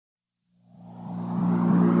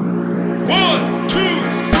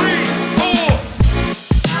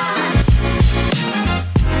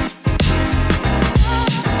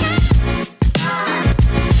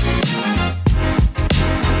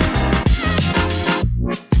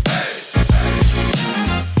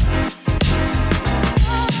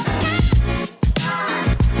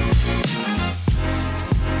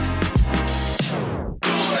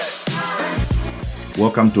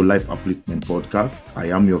Welcome to Life Upliftment Podcast. I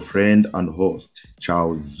am your friend and host,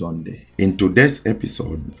 Charles Zonde. In today's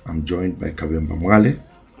episode, I'm joined by Kebemba Shares.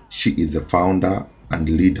 She is the founder and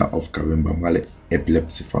leader of Kebemba Shares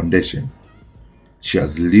Epilepsy Foundation. She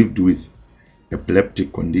has lived with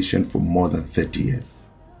epileptic condition for more than 30 years.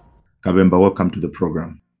 Kebemba, welcome to the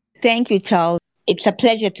program. Thank you, Charles. It's a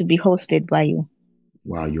pleasure to be hosted by you.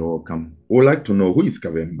 Wow, you're welcome. We'd like to know, who is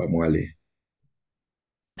Kebemba Shares?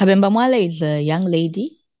 Kebemba Shares is a young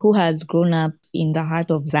lady who has grown up in the heart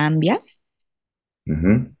of Zambia.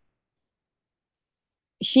 Mm-hmm.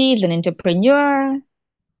 She is an entrepreneur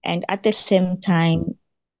and at the same time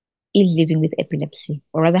is living with epilepsy,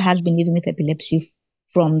 or rather has been living with epilepsy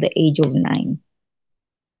from the age of 9.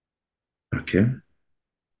 Okay.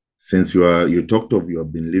 Since you have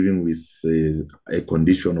been living with a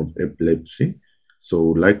condition of epilepsy, so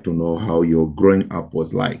would like to know how your growing up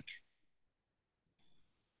was like.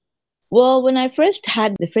 Well, when I first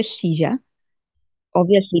had the first seizure,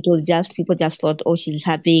 obviously it was just, people just thought, oh, she's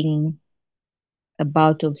having a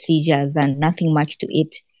bout of seizures and nothing much to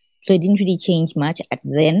it. So it didn't really change much at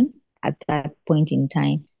that point in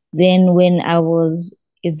time. Then when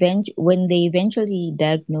when they eventually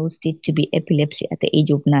diagnosed it to be epilepsy at the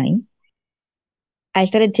age of 9, I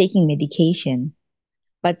started taking medication.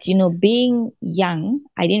 But being young,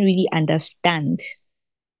 I didn't really understand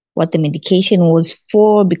what the medication was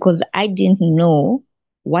for because I didn't know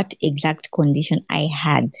what exact condition I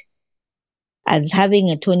had. As having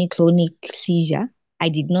a tonic-clonic seizure, I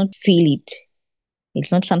did not feel it.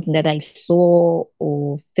 It's not something that I saw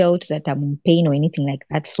or felt that I'm in pain or anything like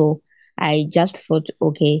that. So I just thought,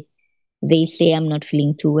 okay, they say I'm not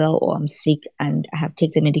feeling too well or I'm sick and I have to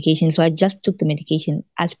take the medication. So I just took the medication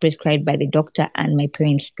as prescribed by the doctor and my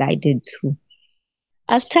parents guided through.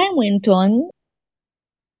 As time went on,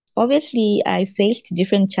 obviously I faced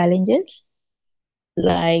different challenges.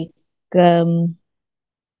 Like when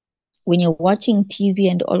you're watching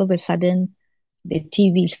TV and all of a sudden the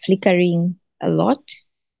TV is flickering a lot,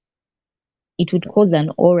 it would cause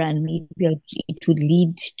an aura and maybe it would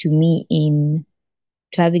lead to me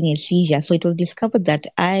to having a seizure. So it was discovered that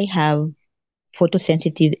I have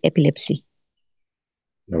photosensitive epilepsy.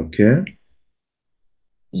 Okay.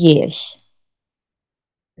 Yes.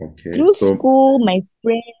 Okay. Through school, my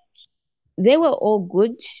friends, they were all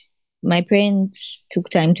good. My parents took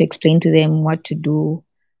time to explain to them what to do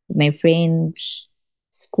with my friends,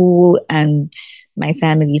 school, and my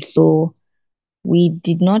family. So we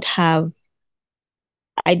did not have,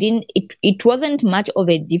 it wasn't much of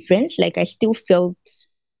a difference. Like I still felt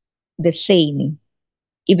the same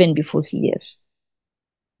even before CS.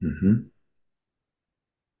 Mm-hmm.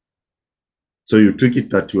 So you took it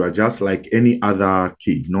that you are just like any other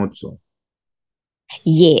kid, not so?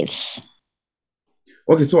 Yes.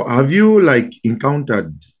 Okay, so have you like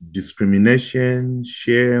encountered discrimination,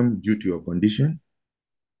 shame due to your condition?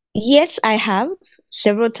 Yes, I have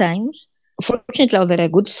several times. Fortunately, I was at a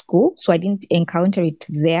good school, so I didn't encounter it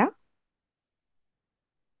there.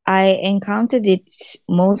 I encountered it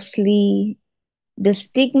mostly, the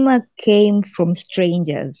stigma came from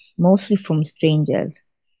strangers, mostly from strangers,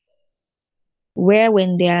 where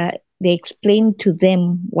when they explain to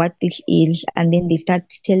them what this is, and then they start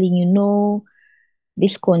telling you, no,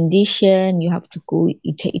 this condition, you have to go,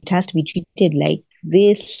 it has to be treated like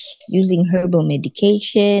this, using herbal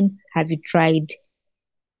medication. Have you tried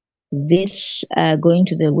this, going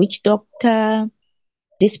to the witch doctor?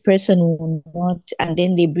 This person will not, and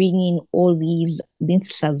then they bring in all these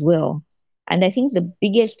myths as well. And I think the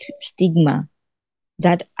biggest stigma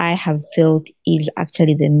that I have felt is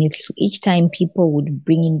actually the myths. Each time people would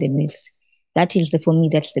bring in the myths, that is for me,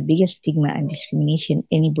 that's the biggest stigma and discrimination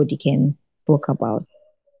anybody can talk about.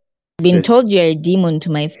 Been told you're a demon to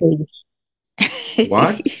my face.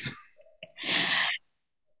 What?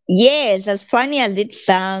 Yes, as funny as it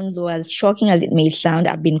sounds or as shocking as it may sound,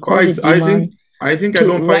 I've been called a demon. I think I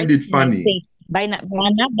don't find it funny. By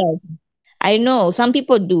another. I know some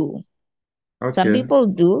people do. Okay. Some people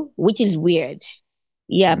do, which is weird.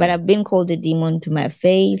 Yeah, but I've been called a demon to my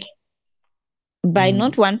face by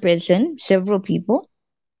not one person, several people.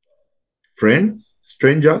 Friends?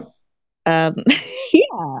 Strangers? Yeah.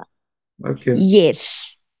 Okay.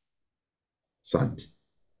 Yes. Sad.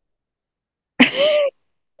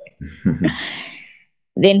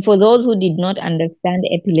 Then for those who did not understand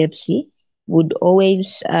epilepsy, would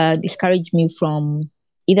always discourage me from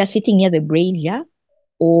either sitting near the brazier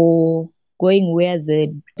or going where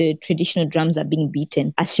the traditional drums are being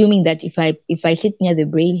beaten, assuming that if I sit near the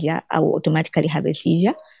brazier, I will automatically have a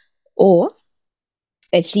seizure, or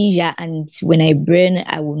a seizure, and when I burn,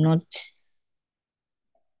 I will not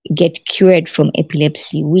get cured from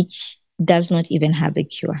epilepsy, which does not even have a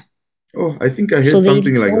cure. Oh, I think I So heard there's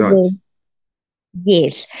something like all that. those,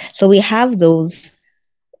 yes. So we have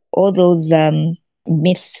all those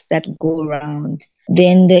myths that go around.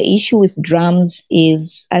 Then the issue with drums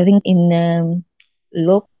is, I think in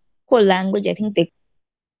local language, I think they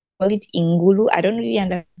call it Ingulu. I don't really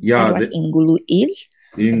understand Yeah, what the Ingulu is.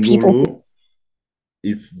 The people who, Ingulu,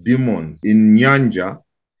 it's demons. In Nyanja,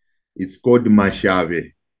 it's called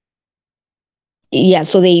Mashave. yeah,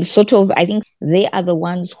 so they sort of, I think they are the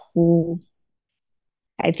ones who,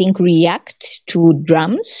 I think, react to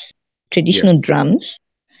drums, traditional Yes. drums.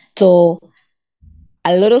 So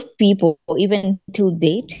a lot of people, even till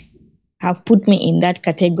date, have put me in that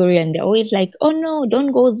category, and they're always like, oh no,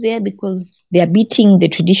 don't go there because they're beating the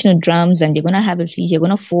traditional drums and you're gonna have a seizure, you're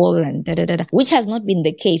gonna fall and da da da da, which has not been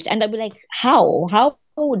the case. And I'll be like, how? How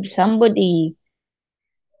would somebody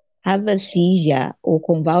have a seizure or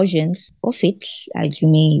convulsions or fits, as you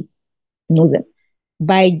may know them,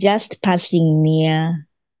 by just passing near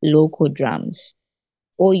local drums?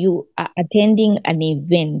 Or you are attending an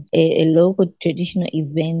event, a local traditional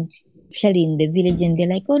event, especially in the village, and they're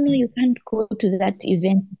like, oh no, you can't go to that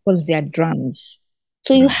event because there are drums.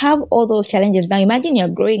 So you Mm. have all those challenges. Now imagine you're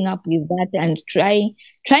growing up with that and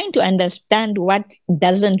trying to understand what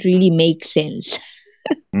doesn't really make sense.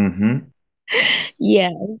 Mm-hmm. Yeah.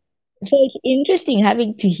 So it's interesting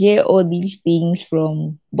having to hear all these things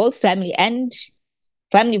from both family,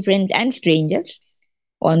 friends, and strangers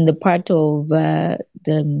on the part of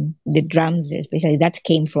the drums, especially that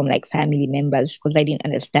came from like family members because I didn't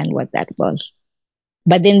understand what that was.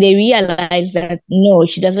 But then they realized that no,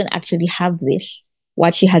 she doesn't actually have this.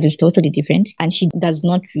 What she has is totally different, and she does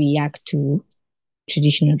not react to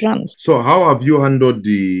traditional drums. So, how have you handled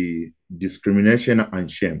the discrimination and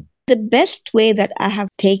shame? The best way that I have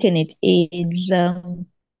taken it is,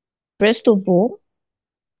 first of all,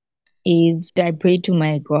 is I pray to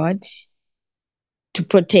my God to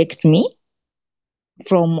protect me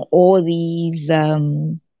from all these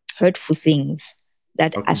hurtful things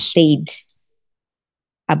that are Okay. said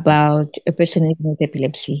Mm-hmm. about a person living with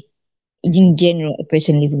epilepsy, Mm-hmm. in general, a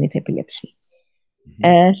person living with epilepsy.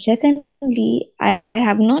 Mm-hmm. Secondly, I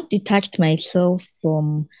have not detached myself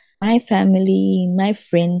from my family, my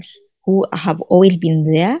friends who have always been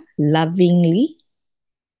there lovingly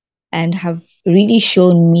and have really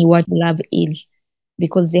shown me what love is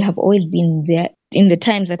because they have always been there in the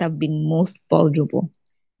times that I've been most vulnerable.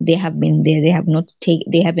 They have been there.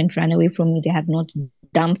 They haven't run away from me. They have not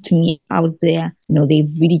dumped me out there. No, they've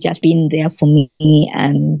really just been there for me.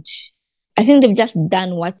 And I think they've just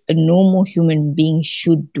done what a normal human being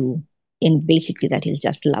should do. And basically that is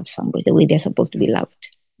just love somebody the way they're supposed to be loved.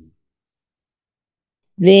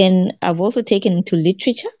 Then I've also taken to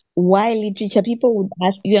literature. Why literature? People would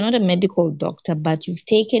ask, you're not a medical doctor, but you've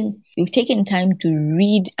taken time to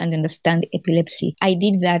read and understand epilepsy. I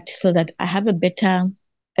did that so that I have a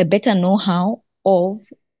better know-how of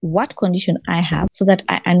what condition I have, so that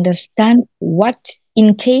I understand what,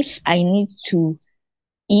 in case I need to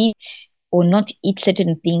eat or not eat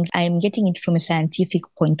certain things, I am getting it from a scientific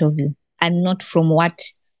point of view and not from what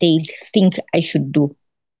they think I should do.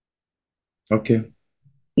 Okay.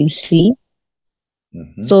 You see?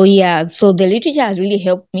 Mm-hmm. So yeah, so the literature has really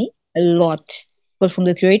helped me a lot. But from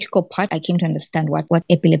the theoretical part, I came to understand what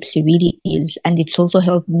epilepsy really is. And it's also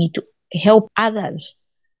helped me to help others.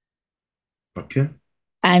 Okay.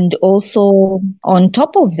 And also, on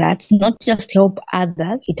top of that, not just help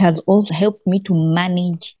others, it has also helped me to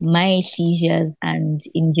manage my seizures and,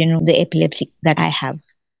 in general, the epilepsy that I have.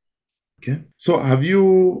 Okay. So, have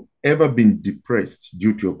you ever been depressed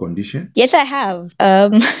due to your condition? Yes, I have.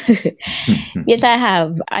 Yes, I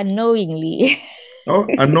have, unknowingly. Oh,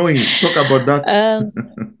 annoying. Talk about that. um,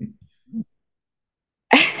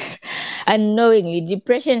 Unknowingly,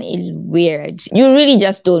 depression is weird. You really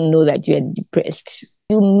just don't know that you're depressed.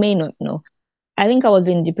 You may not know. I think I was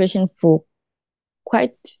in depression for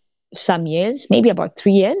quite some years, maybe about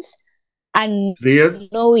 3 years, 3 years? Two,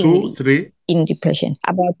 unknowingly three? in depression,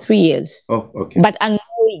 about 3 years, Oh, okay. but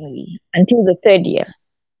unknowingly until the third year.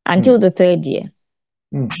 Until Hmm. the third year.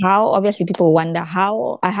 Hmm. How, obviously, people wonder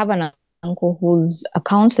how. I have an uncle who's a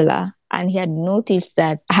counselor, and he had noticed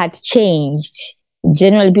that I had changed.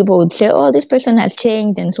 Generally, people would say, oh, this person has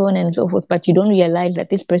changed, and so on and so forth, but you don't realize that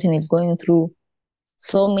this person is going through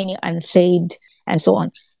so many unsaid and so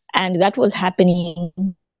on. And that was happening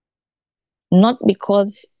not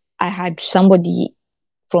because I had somebody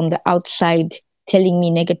from the outside telling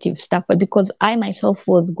me negative stuff, but because I myself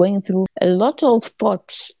was going through a lot of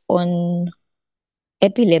thoughts on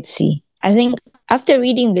epilepsy. I think after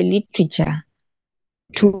reading the literature,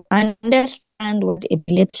 to understand what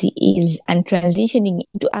epilepsy is and transitioning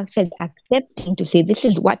into actually accepting to say this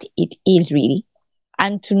is what it is really.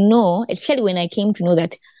 And to know, especially when I came to know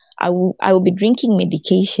that I will be drinking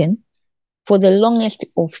medication for the longest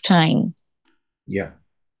of time, Yeah.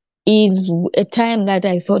 is a time that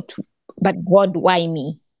I thought, but God, why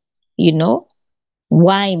me? You know,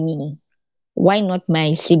 why me? Why not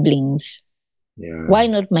my siblings? Yeah. Why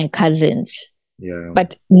not my cousins? Yeah.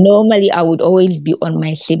 But normally I would always be on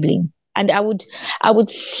my sibling. And I would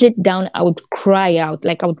sit down, I would cry out,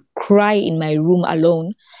 like I would cry in my room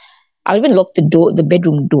alone. I would even lock the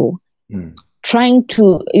bedroom door, Mm. trying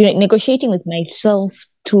to, negotiating with myself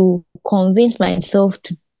to convince myself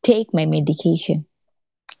to take my medication.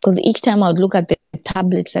 Because each time I would look at the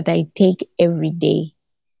tablets that I take every day,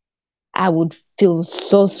 I would feel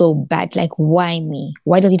so bad. Like, why me?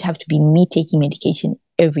 Why does it have to be me taking medication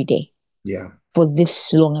every day Yeah. for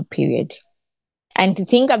this longer period? And to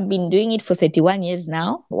think I've been doing it for 31 years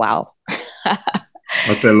now, wow.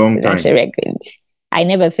 That's a long That's time. a record. I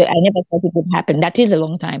never thought it would happen. That is a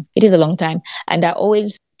long time. It is a long time. And I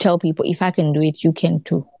always tell people, if I can do it, you can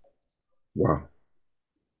too. Wow.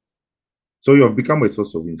 So you have become a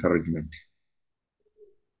source of encouragement.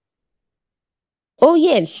 Oh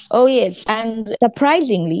yes, oh yes. And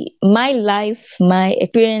surprisingly, my life, my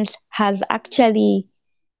experience has actually,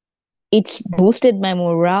 it's boosted my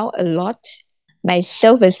morale a lot. My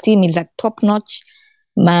self-esteem is at top notch.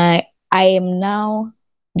 My I am now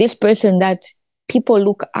this person that people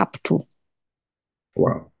look up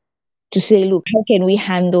Wow. to say, look, how can we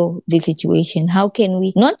handle the situation? How can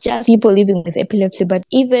we, not just people living with epilepsy, but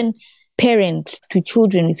even parents to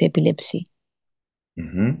children with epilepsy,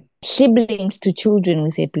 Mm-hmm. siblings to children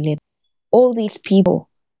with epilepsy. All these people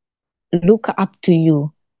look up to you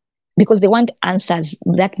because they want answers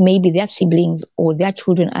that maybe their siblings or their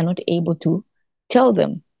children are not able to tell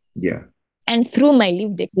them. Yeah. And through my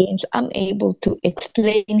lived experience, I'm able to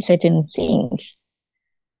explain certain things.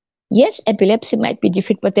 Yes, epilepsy might be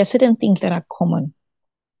different, but there are certain things that are common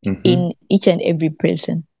Mm-hmm. in each and every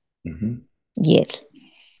person. Mm-hmm. Yes.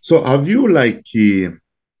 So have you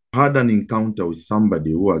had an encounter with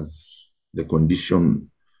somebody who has the condition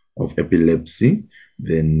of epilepsy,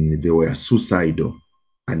 then they were suicidal,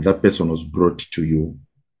 and that person was brought to you?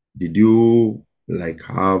 Did you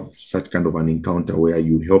have such kind of an encounter where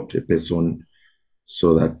you helped a person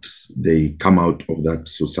so that they come out of that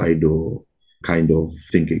suicidal kind of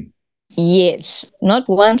thinking? Yes, not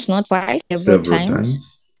once, not twice, several Several times.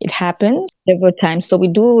 times. It happened several times. So we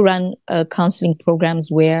do run counseling programs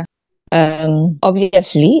where,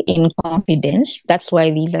 obviously, in confidence. That's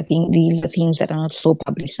why these are things that are not so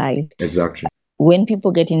publicized. Exactly. When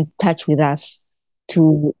people get in touch with us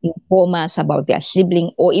to inform us about their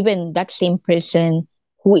sibling, or even that same person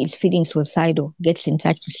who is feeling suicidal gets in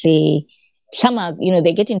touch to say, some are,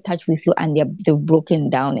 they get in touch with you and they've broken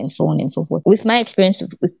down and so on and so forth. With my experience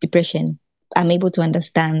with depression, I'm able to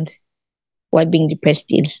understand what being depressed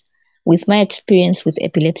is. With my experience with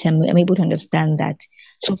epilepsy, I'm able to understand that.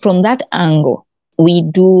 So from that angle, we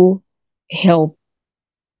do help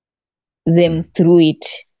them Mm. through it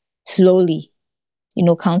slowly.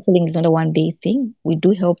 Counseling is not a one day thing. We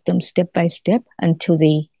do help them step by step until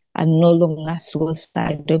they are no longer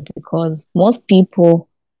suicidal, because most people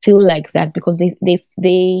feel like that because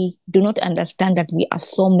they do not understand that we are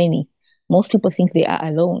so many. Most people think they are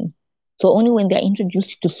alone. So only when they're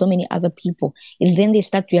introduced to so many other people is then they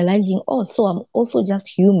start realizing, oh, so I'm also just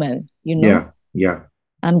human. Yeah. Yeah.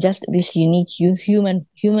 I'm just this unique human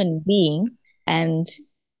being, and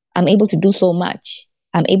I'm able to do so much.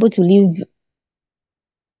 I'm able to live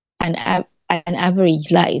an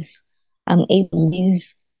average life. I'm able to live,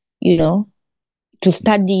 you know, to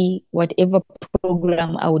study whatever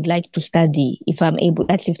program I would like to study. If I'm able,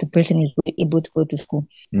 that's if the person is able to go to school.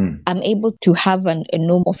 Mm. I'm able to have a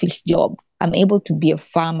normal office job. I'm able to be a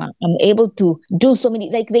farmer. I'm able to do so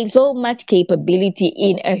many, like there's so much capability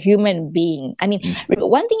in a human being. I mean, Mm.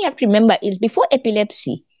 one thing you have to remember is before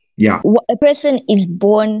epilepsy, Yeah. a person is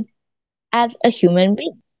born as a human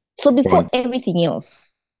being. So before One. everything else,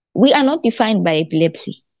 we are not defined by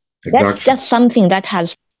epilepsy. That's Exactly. just something that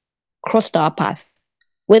has crossed our path,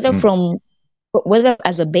 whether Mm. from whether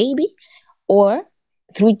as a baby or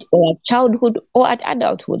through childhood or at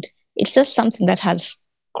adulthood. It's just something that has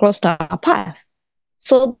crossed our path.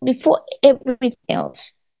 So before everything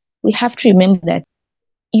else, we have to remember that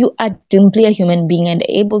you are simply a human being and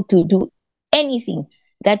able to do anything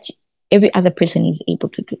that every other person is able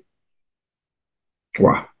to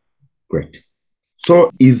Wow. Great.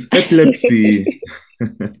 So is epilepsy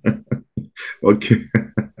do. okay?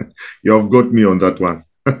 You have got me on that one.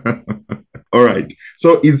 All right.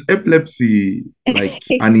 So is epilepsy like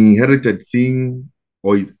an inherited thing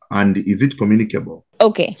and is it communicable?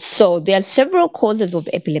 Okay, so there are several causes of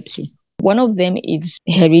epilepsy. One of them is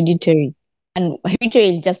hereditary, and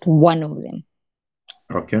hereditary is just one of them.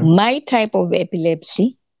 Okay. My type of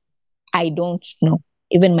epilepsy, I don't know.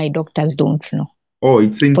 Even my doctors don't know. Oh,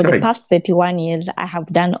 it's in For the types. past 31 years, I have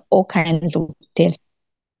done all kinds of tests.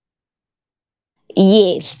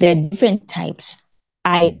 Yes, there are different types.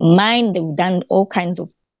 Mine, they've done all kinds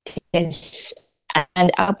of tests,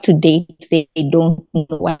 and up to date, they don't know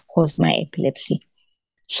what caused my epilepsy.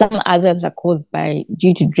 Some others are caused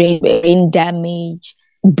due to brain damage,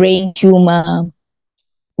 brain tumor.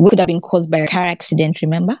 We could have been caused by a car accident.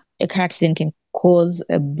 Remember, a car accident can cause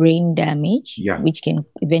a brain damage, which can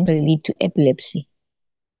eventually lead to epilepsy.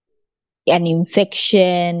 An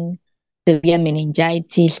infection, severe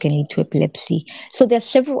meningitis can lead to epilepsy. So there are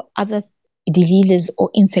several other diseases or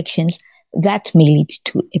infections that may lead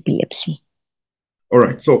to epilepsy. All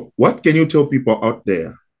right. So what can you tell people out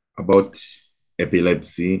there about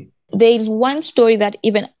epilepsy? There is one story that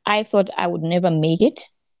even I thought I would never make it,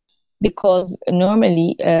 because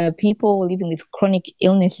normally people living with chronic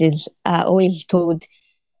illnesses are always told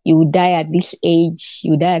you die at this age,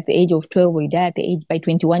 you die at the age of 12, or you die at the age by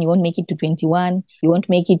 21, you won't make it to 21, you won't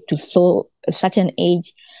make it to such an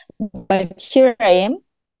age. But here I am,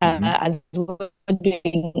 as we're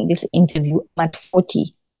doing this interview, I'm at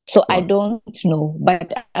 40. So I don't know,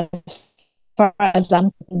 but as far as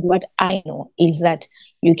what I know is that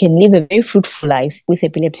you can live a very fruitful life with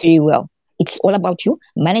epilepsy well. It's all about you.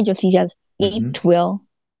 Manage your seizures, eat well,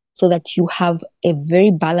 so that you have a very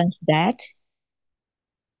balanced diet.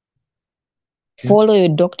 Follow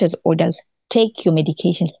your doctor's orders. Take your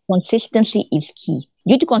medication. Consistency is key.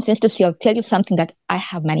 Due to consistency, I'll tell you something that I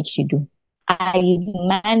have managed to do. I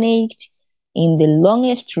managed in the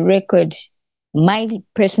longest record. My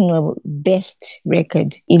personal best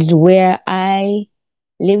record is where I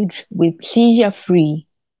lived with seizure free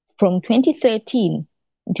from 2013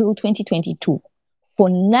 until 2022. For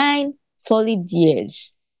 9 solid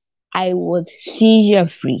years, I was seizure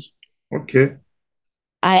free. Okay.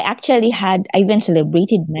 I even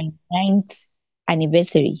celebrated my 9th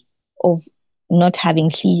anniversary of not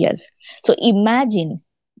having seizures. So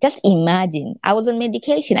just imagine, I was on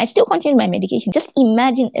medication. I still continue my medication. Just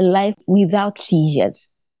imagine a life without seizures.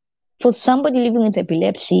 For somebody living with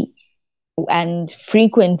epilepsy and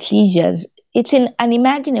frequent seizures, it's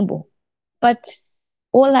unimaginable. But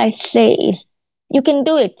all I say is, you can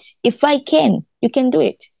do it. If I can, you can do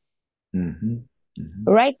it.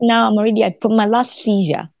 Right now, I'm already from my last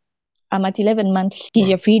seizure. I'm at 11 months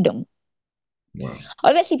seizure freedom. Wow.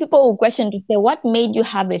 Obviously, people will question to say, what made you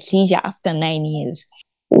have a seizure after 9 years?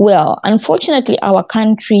 Well, unfortunately, our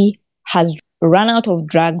country has run out of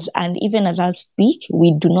drugs. And even as I speak,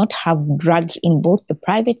 we do not have drugs in both the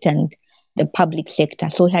private and the public sector.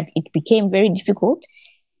 So it became very difficult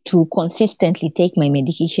to consistently take my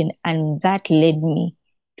medication. And that led me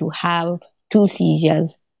to have 2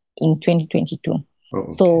 seizures in 2022. Oh,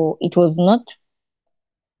 okay. So it was not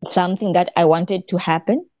something that I wanted to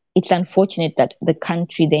happen. It's unfortunate that the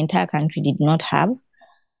entire country did not have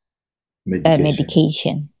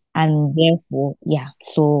medication. And therefore,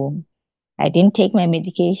 so I didn't take my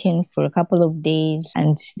medication for a couple of days,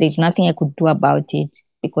 and there's nothing I could do about it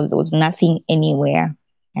because there was nothing anywhere.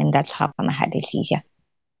 And that's how come I had a seizure.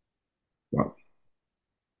 Wow.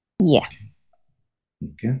 Yeah.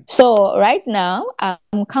 Okay. So right now,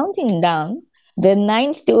 I'm counting down. The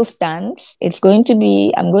 9 still stands. I'm going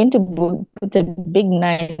to put a big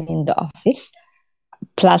 9 in the office.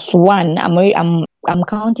 Plus 1, I'm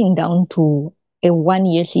counting down to a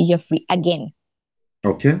 1-year seizure free again.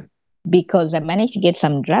 Okay. Because I managed to get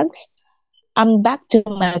some drugs. I'm back to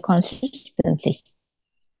my consistency.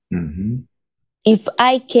 If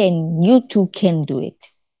I can, you too can do it.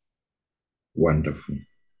 Wonderful.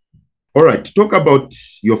 All right. Talk about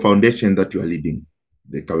your foundation that you are leading,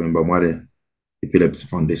 the Kebemba Epilepsy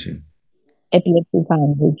Foundation. Epilepsy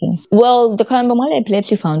Foundation. Well, the Kebemba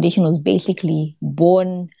Epilepsy Foundation was basically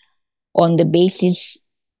born on the basis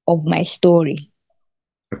of my story.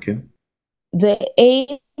 Okay. The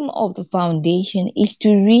aim of the foundation is to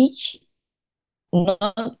reach,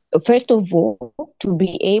 first of all, to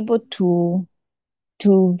be able to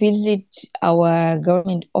visit our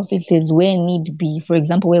government offices where need be, for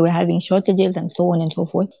example, where we're having shortages and so on and so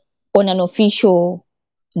forth, on an official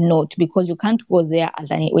note, because you can't go there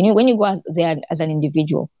when you go there as an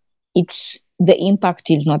individual, the impact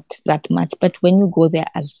is not that much. But when you go there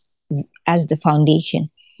as the foundation,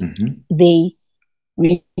 they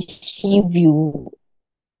receive you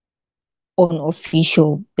on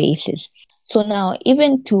official basis. So now,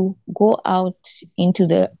 even to go out into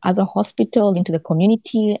the other hospitals, into the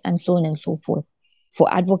community, and so on and so forth,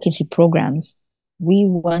 for advocacy programs, we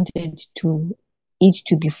wanted to it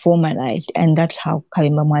to be formalized, and that's how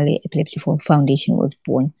Kebemba Epilepsy Foundation was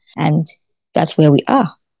born, and that's where we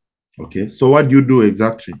are. Okay, so what do you do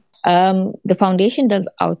exactly? The foundation does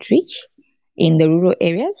outreach in the rural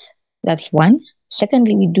areas. That's one.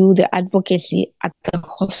 Secondly, we do the advocacy at the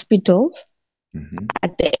hospitals,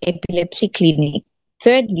 at the epilepsy clinic.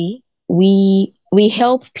 Thirdly, we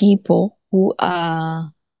help people who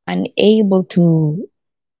are unable to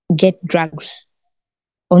get drugs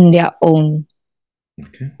on their own.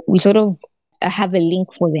 Okay. We sort of have a link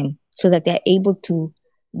for them so that they're able to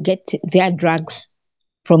get their drugs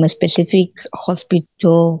from a specific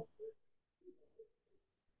hospital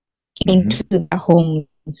into their homes,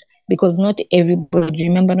 because not everybody,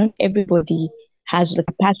 remember, not everybody has the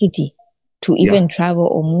capacity to even travel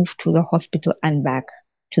or move to the hospital and back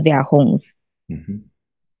to their homes.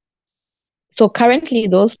 So currently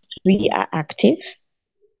those three are active.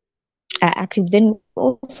 Then we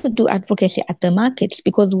also do advocacy at the markets,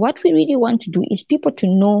 because what we really want to do is people to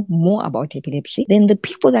know more about epilepsy. Then the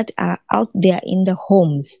people that are out there in the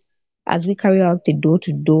homes, as we carry out the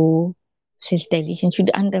door-to-door sensitization, should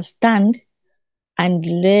understand and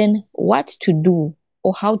learn what to do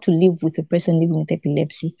or how to live with a person living with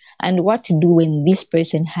epilepsy, and what to do when this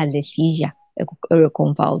person has a seizure or a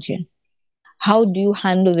convulsion. How do you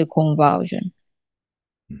handle the convulsion?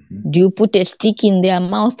 Do you put a stick in their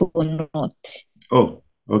mouth or not? Oh,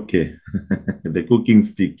 okay. The cooking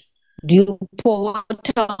stick. Do you pour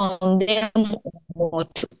water on them or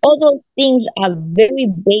not? All those things are very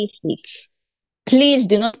basic. Please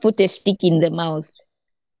do not put a stick in the mouth.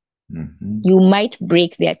 You might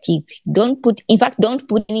break their teeth. Don't put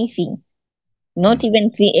anything, not even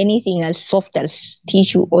anything as soft as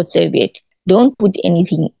tissue or serviette. Don't put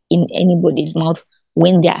anything in anybody's mouth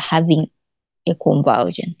when they're having a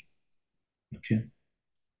convulsion. Okay.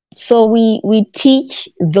 So we teach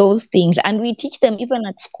those things, and we teach them even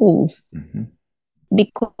at schools,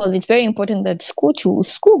 because it's very important that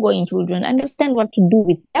school-going children understand what to do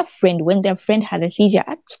with their friend when their friend has a seizure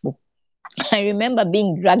at school. I remember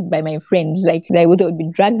being dragged by my friends, like they would be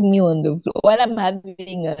dragging me on the floor while I'm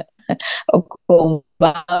having a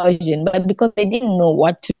convulsion, but because they didn't know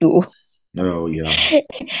what to do. Oh, yeah.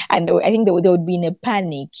 And I think they would be in a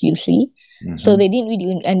panic, you see. So they didn't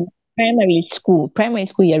really, and primary school,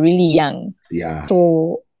 you're really young. Yeah.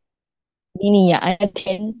 So meaning you're under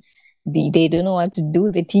 10, they don't know what to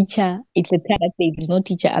do. The teacher, it's a time that there is no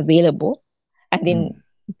teacher available. And then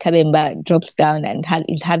Kebemba drops down and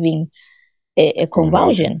is having a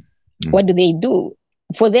convulsion. What do?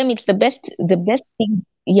 For them, it's the best thing.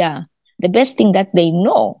 Yeah. The best thing that they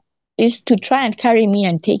know is to try and carry me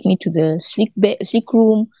and take me to the sick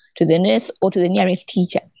room, to the nurse, or to the nearest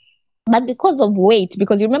teacher. But because of weight,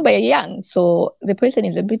 because you remember you're young, so the person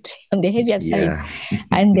is a bit on the heavier side,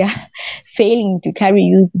 and they're failing to carry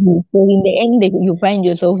you through. So in the end, you find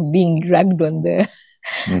yourself being dragged on the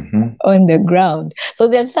on the ground. So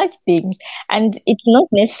there's such things, and it's not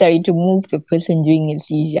necessary to move the person during a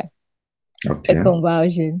seizure, a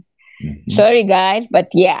convulsion. Sorry, guys, but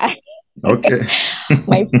yeah. Okay.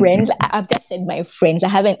 My friends, I've just said my friends. I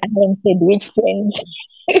haven't said which friends.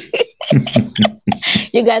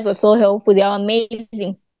 You guys were so helpful. They are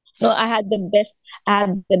amazing. No, I had the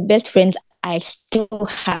best friends. I still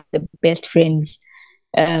have the best friends.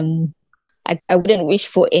 I wouldn't wish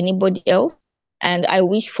for anybody else. And I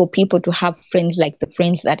wish for people to have friends like the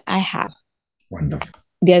friends that I have. Wonderful.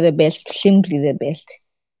 They're the best, simply the best.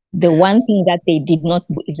 The one thing that they did not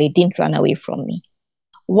do is they didn't run away from me.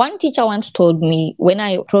 One teacher once told me, when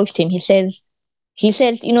I approached him, he says,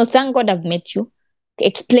 thank God I've met you.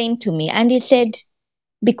 Explain to me. And he said,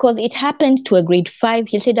 because it happened to a grade 5.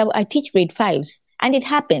 He said, I teach grade 5s. And it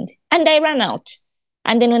happened. And I ran out.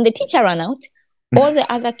 And then when the teacher ran out, all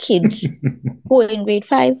the other kids who were in grade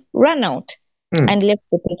 5 ran out and left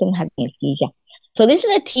the person having a seizure. So this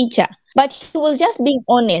is a teacher, but he was just being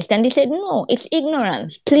honest. And he said, no, it's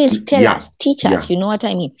ignorance. Please tell us, teach us. You know what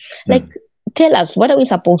I mean? Like, tell us, what are we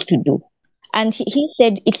supposed to do? And he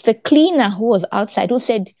said, it's the cleaner who was outside who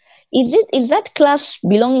said, is that class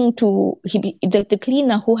belonging to the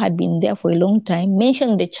cleaner who had been there for a long time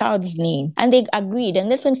mentioned the child's name, and they agreed. And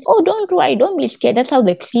this one said, oh, don't worry, don't be scared. That's how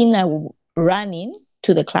the cleaner ran in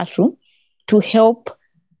to the classroom to help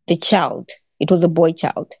the child. It was a boy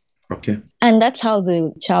child. Okay. And that's how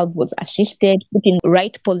the child was assisted, put in the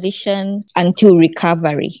right position until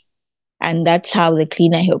recovery. And that's how the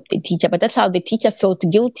cleaner helped the teacher. But that's how the teacher felt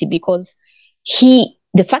guilty, because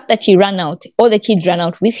the fact that he ran out, all the kids ran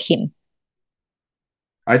out with him.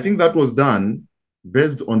 I think that was done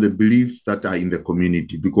based on the beliefs that are in the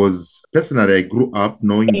community, because personally I grew up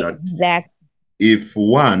knowing that Exactly. if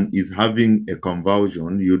one is having a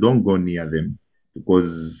convulsion, you don't go near them,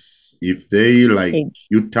 because if they like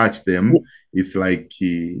you touch them, it's like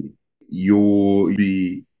you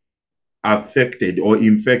be affected or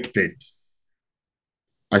infected.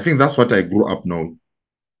 I think that's what I grew up knowing.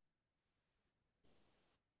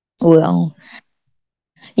 Well,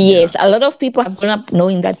 Yeah. yes, a lot of people have grown up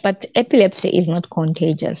knowing that, but epilepsy is not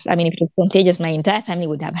contagious. I mean, if it was contagious, my entire family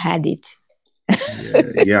would have had it.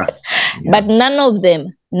 Yeah. But none of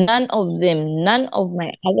none of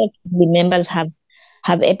my other family members have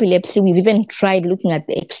epilepsy. We've even tried looking at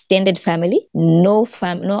the extended family. No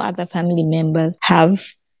other family members have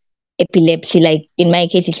epilepsy. Like in my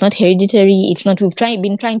case, it's not hereditary. It's not.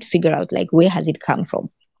 Been trying to figure out like where has it come from.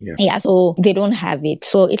 Yeah. So they don't have it.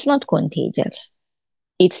 So it's not contagious.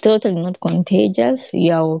 It's totally not contagious.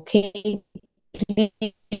 You're okay. Please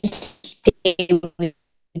stay with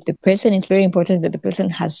the person. It's very important that the person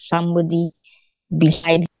has somebody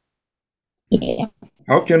besides. Yeah.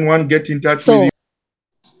 How can one get in touch with you?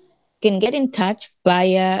 Can get in touch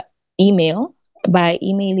via email by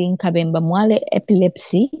emailing Kebemba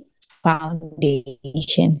Epilepsy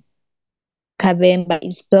Foundation. Kebemba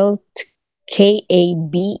is spelled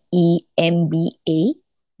Kabemba,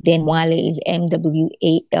 then Mwale is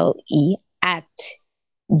Mwale at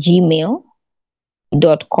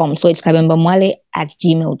gmail.com. So it's Kebemba Mwale at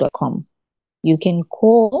gmail.com. You can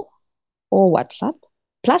call or WhatsApp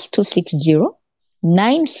 +260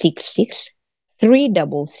 966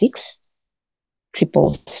 366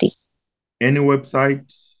 666. Any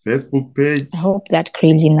website, Facebook page? I hope that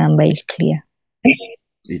crazy number is clear.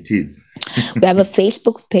 It is. We have a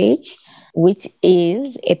Facebook page, which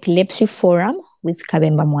is Epilepsy Forum with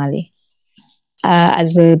Kebemba Mwale.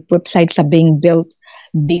 As the websites are being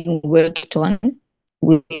worked on,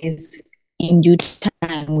 in due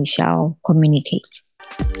time we shall communicate.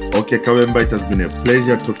 Okay, Kebemba, it has been a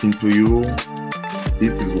pleasure talking to you.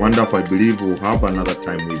 This is wonderful. I believe we'll have another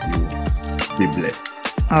time with you. Be blessed.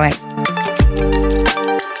 All right.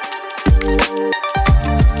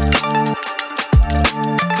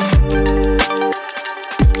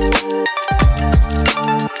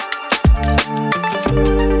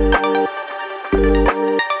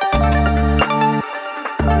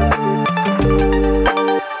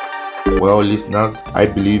 Well, listeners, I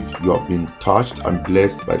believe you have been touched and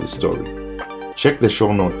blessed by the story. Check the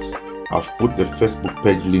show notes. I've put the Facebook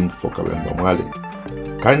page link for Kebemba Mwale.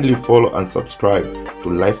 Kindly follow and subscribe to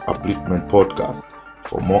Life Upliftment Podcast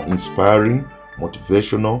for more inspiring,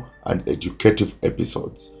 motivational, and educative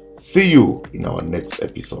episodes. See you in our next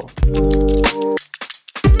episode.